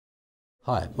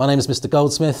Hi, my name is Mr.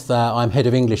 Goldsmith. I'm Head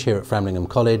of English here at Framlingham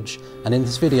College, and in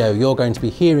this video you're going to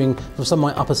be hearing from some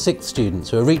of my upper sixth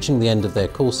students who are reaching the end of their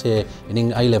course here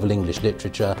in A-level English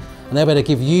literature, and they're going to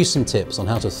give you some tips on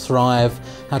how to thrive,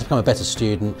 how to become a better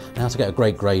student, and how to get a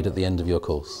great grade at the end of your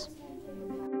course.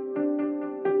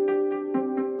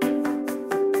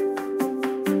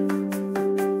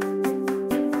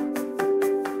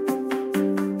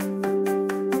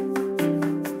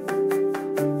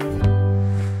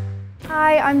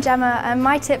 Hi, I'm Gemma, and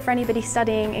my tip for anybody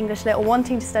studying English Lit or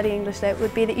wanting to study English Lit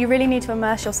would be that you really need to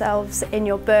immerse yourselves in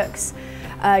your books,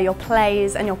 your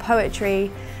plays and your poetry.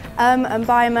 And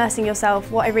by immersing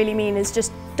yourself, what I really mean is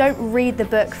just don't read the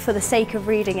book for the sake of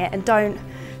reading it, and don't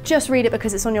just read it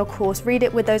because it's on your course. Read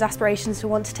it with those aspirations to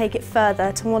want to take it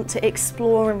further, to want to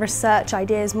explore and research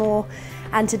ideas more,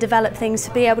 and to develop things,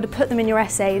 to be able to put them in your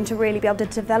essay and to really be able to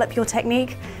develop your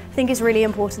technique. I think it's really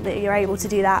important that you're able to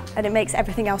do that, and it makes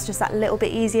everything else just that little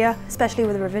bit easier, especially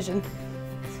with a revision.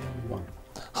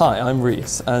 Hi, I'm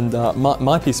Reese, and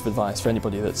my piece of advice for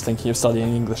anybody that's thinking of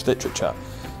studying English literature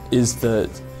is that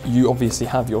you obviously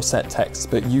have your set texts,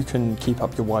 but you can keep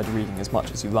up your wider reading as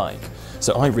much as you like.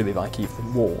 So I really like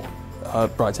Evelyn Waugh.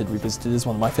 Brideshead Revisited is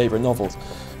one of my favourite novels,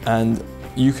 and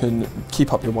you can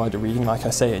keep up your wider reading, like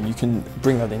I say, and you can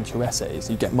bring that into your essays.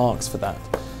 You get marks for that,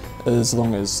 as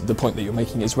long as the point that you're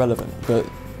making is relevant. But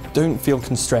don't feel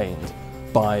constrained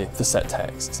by the set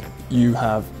text. You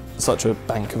have such a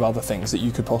bank of other things that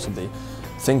you could possibly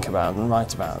think about and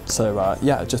write about. So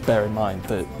yeah, just bear in mind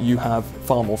that you have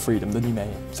far more freedom than you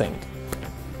may think.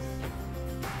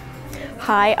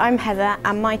 Hi, I'm Heather,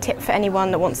 and my tip for anyone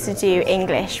that wants to do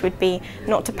English would be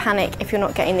not to panic if you're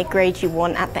not getting the grade you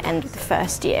want at the end of the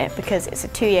first year, because it's a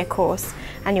 2-year course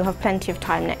and you'll have plenty of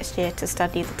time next year to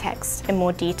study the text in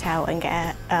more detail and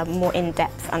get a more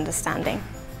in-depth understanding.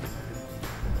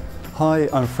 Hi,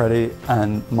 I'm Freddie,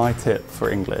 and my tip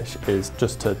for English is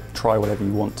just to try whatever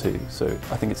you want to. So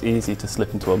I think it's easy to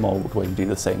slip into a mould where you do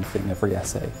the same thing every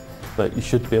essay, but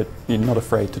you're not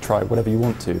afraid to try whatever you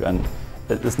want to, and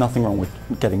there's nothing wrong with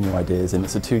getting new ideas, and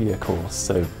it's a 2-year course,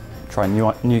 so try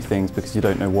new things because you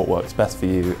don't know what works best for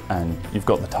you, and you've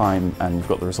got the time and you've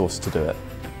got the resources to do it.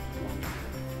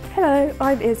 Hello,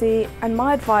 I'm Izzy, and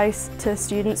my advice to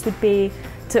students would be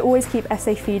to always keep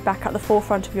essay feedback at the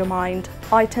forefront of your mind.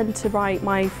 I tend to write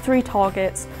my 3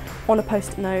 targets on a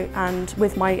post-it note and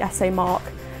with my essay mark,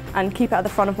 and keep it at the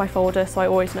front of my folder so I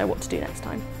always know what to do next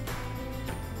time.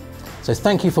 So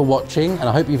thank you for watching, and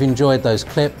I hope you've enjoyed those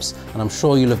clips, and I'm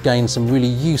sure you'll have gained some really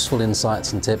useful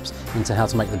insights and tips into how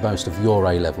to make the most of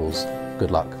your A-levels.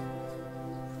 Good luck.